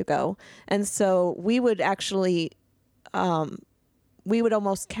are going to go. And so we would actually, we would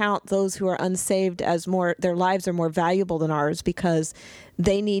almost count those who are unsaved as their lives are more valuable than ours, because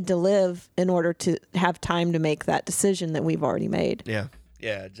they need to live in order to have time to make that decision that we've already made. Yeah,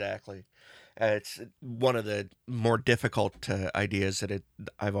 exactly. It's one of the more difficult ideas that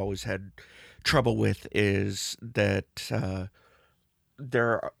I've always had trouble with, is that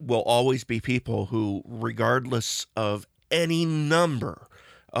there will always be people who, regardless of any number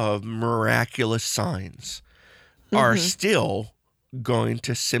of miraculous signs, are still going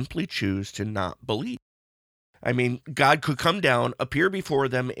to simply choose to not believe. I mean, God could come down, appear before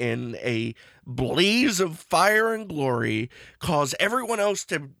them in a blaze of fire and glory, cause everyone else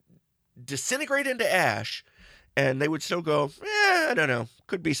to disintegrate into ash, and they would still go, I don't know,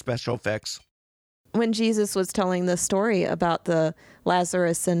 could be special effects. When Jesus was telling the story about the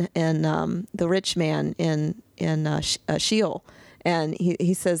Lazarus and the rich man in Sheol, and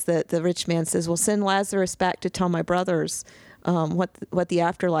he says that the rich man says, well, send Lazarus back to tell my brothers what the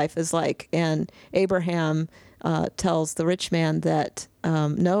afterlife is like. And Abraham tells the rich man that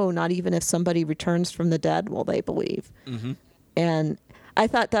no, not even if somebody returns from the dead will they believe. Mm-hmm. And I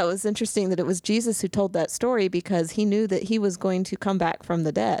thought that was interesting that it was Jesus who told that story, because he knew that he was going to come back from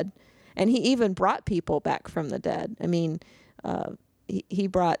the dead. And he even brought people back from the dead. I mean, he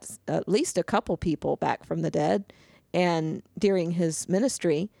brought at least a couple people back from the dead, and during his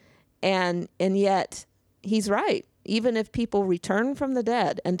ministry, and yet he's right. Even if people return from the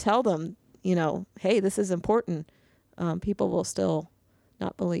dead and tell them, hey, this is important, people will still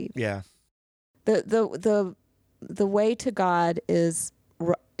not believe. Yeah. The way to God is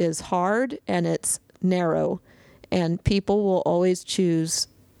hard, and it's narrow, and people will always choose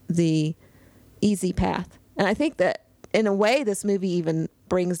the easy path. And I think that in a way this movie even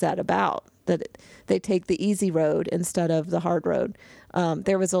brings that about, that they take the easy road instead of the hard road.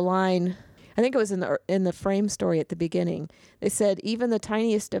 There was a line, I think it was in the frame story at the beginning. They said, even the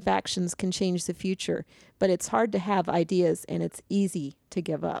tiniest of actions can change the future, but it's hard to have ideas and it's easy to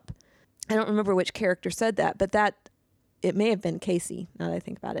give up. I don't remember which character said that, but it may have been Casey, now that I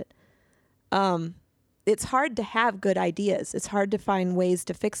think about it. It's hard to have good ideas. It's hard to find ways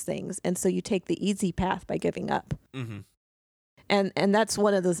to fix things. And so you take the easy path by giving up. Mm-hmm. And that's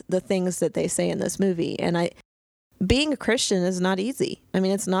one of the things that they say in this movie. And being a Christian is not easy. I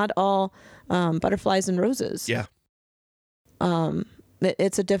mean, it's not all butterflies and roses. Yeah.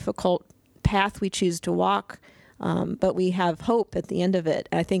 It's a difficult path we choose to walk, but we have hope at the end of it.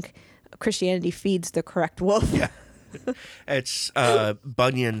 I think Christianity feeds the correct wolf. Yeah. It's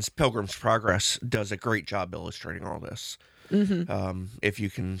Bunyan's Pilgrim's Progress does a great job illustrating all this. Mm-hmm. If you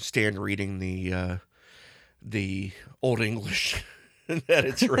can stand reading the Old English that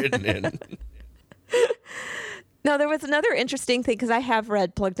it's written in. No, there was another interesting thing, because I have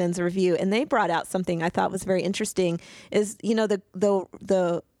read Plugged In's review, and they brought out something I thought was very interesting. Is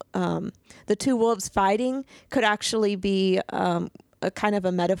the two wolves fighting could actually be a kind of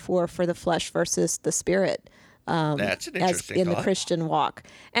a metaphor for the flesh versus the spirit. That's an interesting in the Christian walk.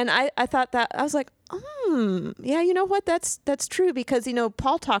 And I thought that, I was like, yeah, you know what? That's true, because,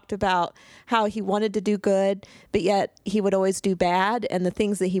 Paul talked about how he wanted to do good, but yet he would always do bad. And the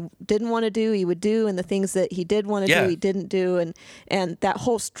things that he didn't want to do, he would do. And the things that he did want to do, he didn't do. And that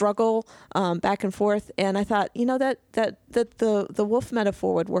whole struggle back and forth. And I thought, that the wolf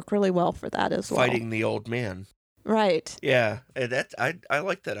metaphor would work really well for that as well. Fighting the old man. Right. Yeah. I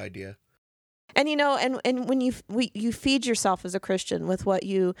like that idea. And and when you feed yourself as a Christian with what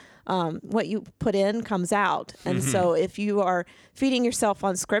you put in comes out. And mm-hmm. So if you are feeding yourself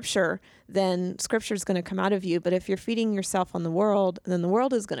on Scripture, then Scripture is going to come out of you. But if you're feeding yourself on the world, then the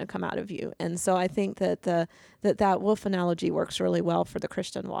world is going to come out of you. And so I think that that wolf analogy works really well for the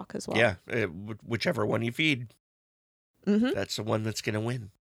Christian walk as well. Yeah, whichever one you feed, mm-hmm. that's the one that's going to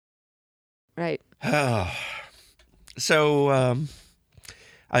win. Right. So.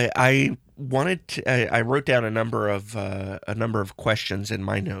 I wanted to. I wrote down a number of questions in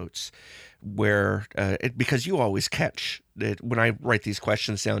my notes where because you always catch it when I write these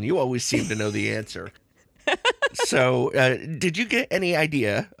questions down. You always seem to know the answer. So, did you get any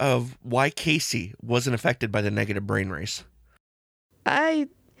idea of why Casey wasn't affected by the negative brain race? I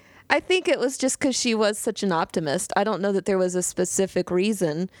think it was just because she was such an optimist. I don't know that there was a specific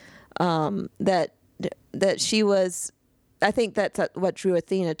reason that she was. I think that's what drew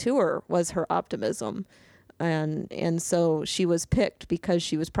Athena to her was her optimism, and so she was picked because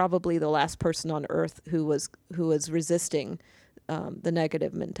she was probably the last person on Earth who was resisting the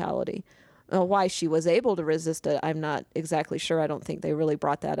negative mentality. Why she was able to resist it, I'm not exactly sure. I don't think they really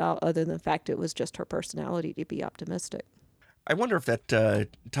brought that out, other than the fact it was just her personality to be optimistic. I wonder if that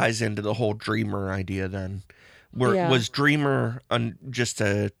ties into the whole dreamer idea then. Was dreamer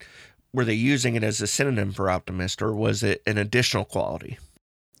were they using it as a synonym for optimist, or was it an additional quality?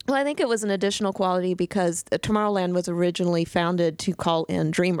 Well, I think it was an additional quality because Tomorrowland was originally founded to call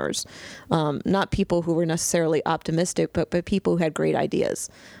in dreamers, not people who were necessarily optimistic, but people who had great ideas.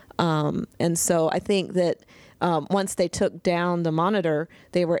 And so I think that once they took down the monitor,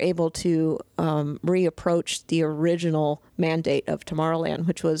 they were able to reapproach the original mandate of Tomorrowland,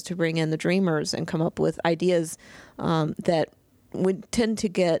 which was to bring in the dreamers and come up with ideas that would tend to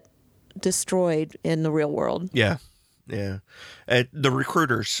get destroyed in the real world. Yeah. The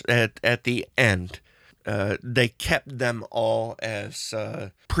recruiters at the end, they kept them all as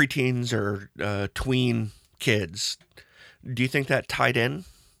preteens or tween kids. Do you think that tied in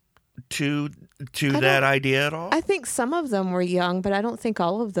to that idea at all? I think some of them were young, but I don't think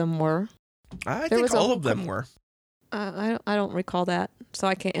all of them were. I think all of them were. I don't recall that, so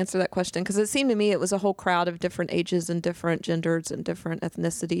I can't answer that question because it seemed to me it was a whole crowd of different ages and different genders and different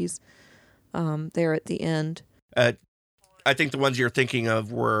ethnicities there at the end. I think the ones you're thinking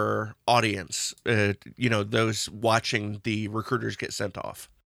of were audience, those watching the recruiters get sent off.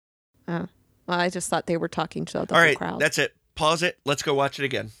 Well, I just thought they were talking to the whole crowd. All right, that's it. Pause it. Let's go watch it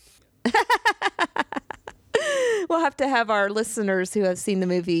again. We'll have to have our listeners who have seen the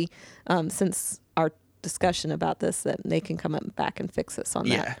movie since our discussion about this, that they can come up back and fix us on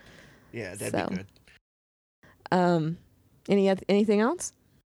that. Yeah, that'd be good. Anything else?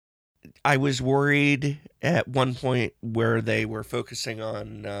 I was worried at one point where they were focusing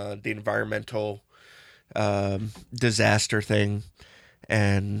on the environmental disaster thing,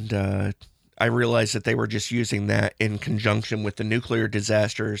 and I realized that they were just using that in conjunction with the nuclear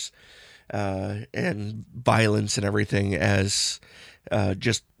disasters and violence and everything as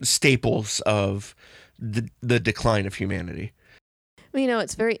just staples of the decline of humanity.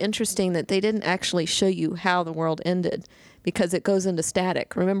 It's very interesting that they didn't actually show you how the world ended because it goes into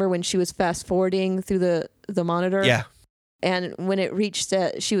static. Remember when she was fast forwarding through the monitor? Yeah. And when it reached,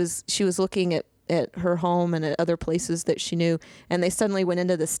 she was looking at her home and at other places that she knew, and they suddenly went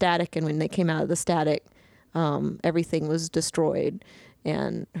into the static, and when they came out of the static, everything was destroyed,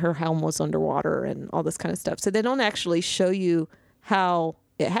 and her home was underwater and all this kind of stuff. So they don't actually show you how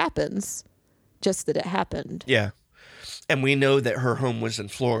it happens, just that it happened. Yeah. And we know that her home was in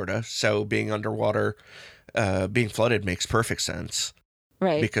Florida, so being underwater, being flooded makes perfect sense.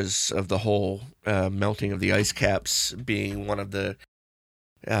 Right. Because of the whole melting of the ice caps being one of the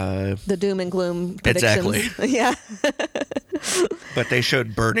doom and gloom predictions. Exactly. Yeah. But they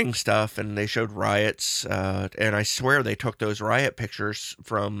showed burning stuff and they showed riots. And I swear they took those riot pictures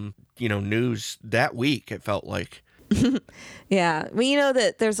from, news that week, it felt like. Yeah. Well,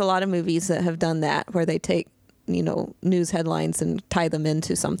 that there's a lot of movies that have done that where they take, news headlines and tie them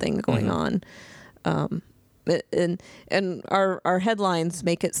into something going on. And our headlines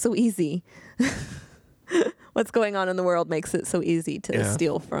make it so easy. What's going on in the world makes it so easy to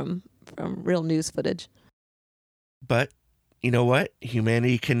steal from real news footage. But you know what?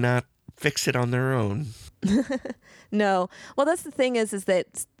 Humanity cannot fix it on their own. No. Well, that's the thing is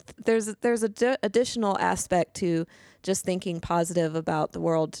that there's a additional aspect to just thinking positive about the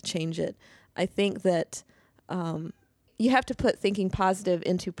world to change it. I think that you have to put thinking positive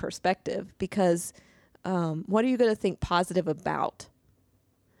into perspective because what are you going to think positive about?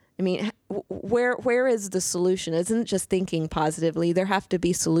 I mean, where is the solution? It isn't just thinking positively. There have to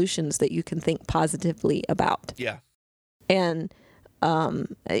be solutions that you can think positively about. Yeah. And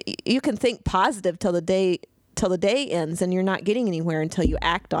you can think positive till the day ends, and you're not getting anywhere until you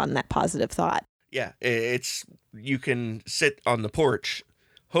act on that positive thought. Yeah, you can sit on the porch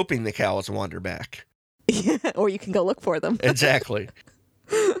hoping the cows wander back. Or you can go look for them. Exactly.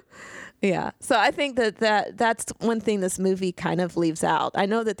 Yeah. So I think that's one thing this movie kind of leaves out. I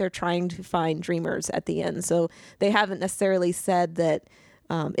know that they're trying to find dreamers at the end, so they haven't necessarily said that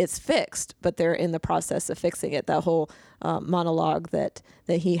it's fixed, but they're in the process of fixing it. That whole monologue that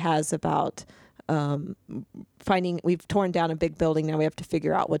he has about we've torn down a big building, now we have to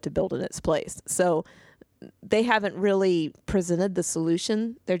figure out what to build in its place. So they haven't really presented the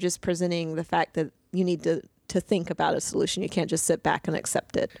solution. They're just presenting the fact that you need to think about a solution. You can't just sit back and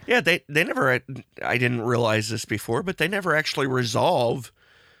accept it. Yeah, they never, I didn't realize this before, but they never actually resolve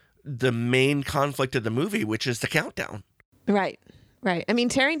the main conflict of the movie, which is the countdown. Right. I mean,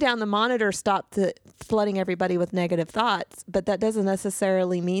 tearing down the monitor stopped flooding everybody with negative thoughts, but that doesn't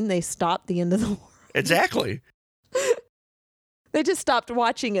necessarily mean they stopped the end of the world. Exactly. They just stopped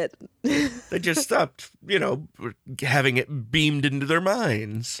watching it. They just stopped, having it beamed into their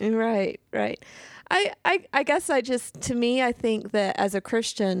minds. Right. I guess to me, I think that as a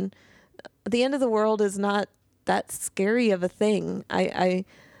Christian, the end of the world is not that scary of a thing. I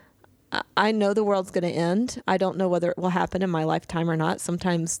know the world's going to end. I don't know whether it will happen in my lifetime or not.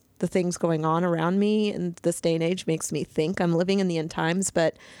 Sometimes the things going on around me in this day and age makes me think I'm living in the end times.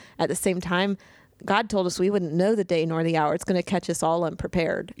 But at the same time, God told us we wouldn't know the day nor the hour. It's going to catch us all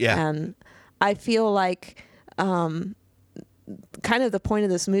unprepared. Yeah. And I feel like kind of the point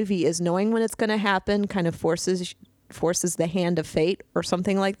of this movie is knowing when it's going to happen kind of forces the hand of fate or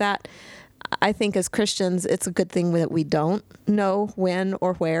something like that. I think as Christians, it's a good thing that we don't know when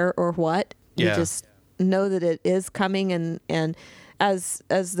or where or what. Yeah. We just know that it is coming. And as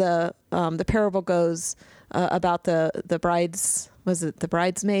the parable goes about the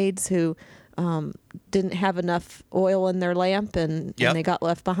bridesmaids who didn't have enough oil in their lamp and they got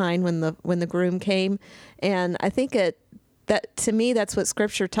left behind when the groom came. And I think that to me, that's what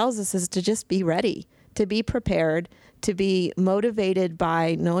Scripture tells us, is to just be ready, to be prepared, to be motivated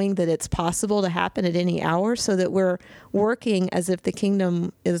by knowing that it's possible to happen at any hour, so that we're working as if the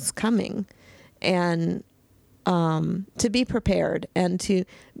kingdom is coming, and to be prepared and to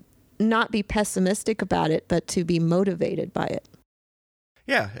not be pessimistic about it, but to be motivated by it.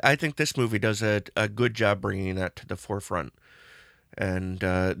 Yeah, I think this movie does a good job bringing that to the forefront. And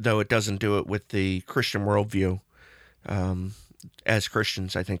though it doesn't do it with the Christian worldview, as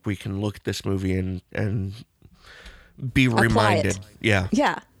Christians, I think we can look at this movie and be reminded.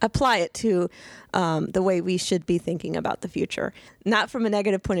 Yeah, apply it to the way we should be thinking about the future. Not from a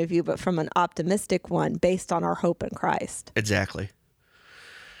negative point of view, but from an optimistic one based on our hope in Christ. Exactly.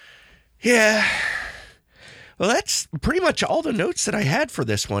 Yeah. Well, that's pretty much all the notes that I had for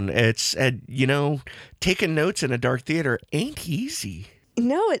this one. It's, taking notes in a dark theater ain't easy.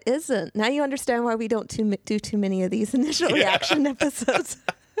 No, it isn't. Now you understand why we don't do too many of these initial reaction episodes.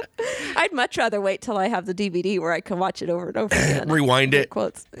 I'd much rather wait till I have the DVD where I can watch it over and over again. Rewind it.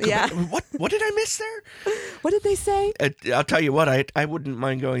 Quotes. Yeah. What did I miss there? What did they say? I'll tell you what, I wouldn't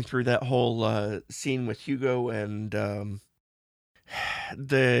mind going through that whole scene with Hugo and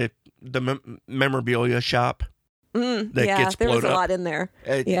the memorabilia shop. That gets blown there was a up. lot in there.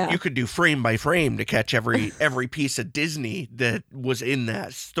 You could do frame by frame to catch every piece of Disney that was in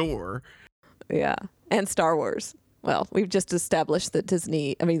that store. Yeah, and Star Wars. Well, we've just established that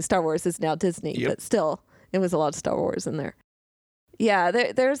Star Wars is now Disney, but still, it was a lot of Star Wars in there. Yeah,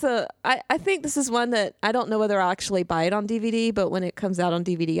 I think this is one that I don't know whether I'll actually buy it on DVD, but when it comes out on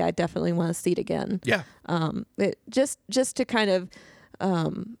DVD, I definitely want to see it again. Yeah. Just to kind of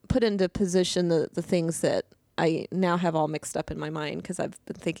put into position the things that I now have all mixed up in my mind because I've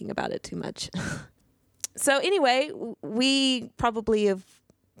been thinking about it too much. So anyway, we probably have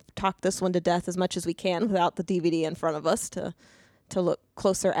talked this one to death as much as we can without the DVD in front of us to look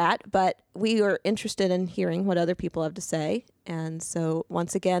closer at, but we are interested in hearing what other people have to say. And so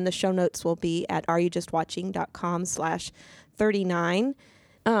once again, the show notes will be at areyoujustwatching.com/39.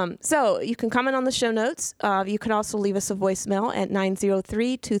 So you can comment on the show notes. You can also leave us a voicemail at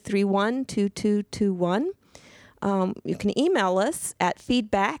 903-231-2221. You can email us at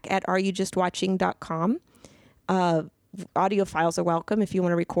feedback@areyoujustwatching.com. Audio files are welcome if you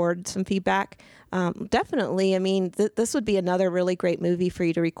want to record some feedback. Definitely. I mean, this would be another really great movie for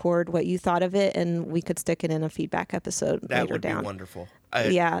you to record what you thought of it, and we could stick it in a feedback episode that later would down. Be wonderful.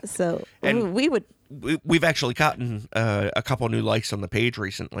 So we would. We've actually gotten a couple new likes on the page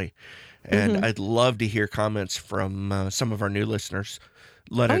recently, and I'd love to hear comments from some of our new listeners.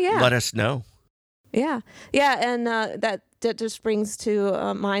 Let us know. Yeah, and that just brings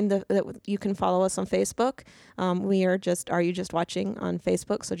to mind that you can follow us on Facebook. We are Are You Just Watching on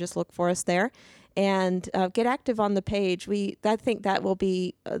Facebook, so just look for us there. And get active on the page. I think that will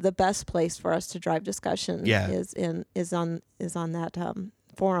be the best place for us to drive discussion. Yeah. is on that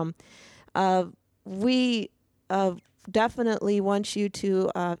forum. We definitely want you to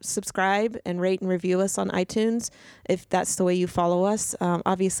subscribe and rate and review us on iTunes if that's the way you follow us.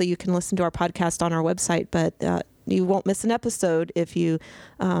 Obviously, you can listen to our podcast on our website, but you won't miss an episode if you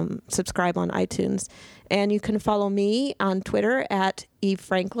subscribe on iTunes. And you can follow me on Twitter at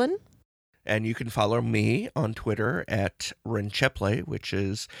 @EveFranklin. And you can follow me on Twitter at Rencheple, which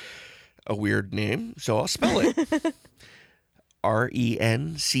is a weird name, so I'll spell it. RENCHEPLE,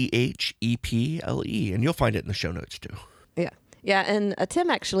 and you'll find it in the show notes too. Yeah, and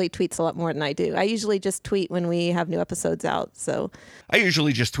Tim actually tweets a lot more than I do. I usually just tweet when we have new episodes out. So I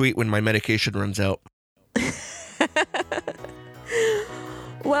usually just tweet when my medication runs out.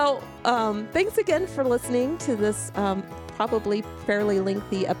 Well, thanks again for listening to this probably fairly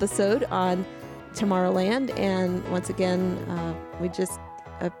lengthy episode on Tomorrowland. And once again, we just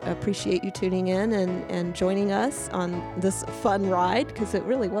appreciate you tuning in and joining us on this fun ride, because it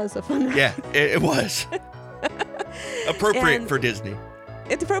really was a fun ride. Yeah, it was. Appropriate for Disney.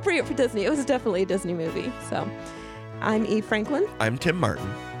 It's appropriate for Disney. It was definitely a Disney movie. So I'm Eve Franklin. I'm Tim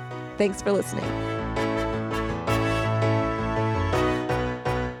Martin. Thanks for listening.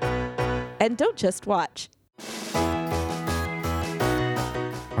 And don't just watch.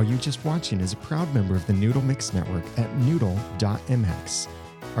 Are You Just Watching is a proud member of the Noodle Mix Network at noodle.mx.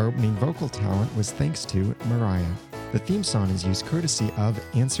 Our opening vocal talent was thanks to Mariah. The theme song is used courtesy of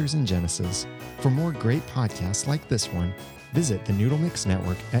Answers in Genesis. For more great podcasts like this one, visit the Noodle Mix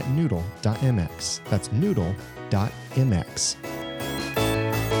Network at noodle.mx. That's noodle.mx.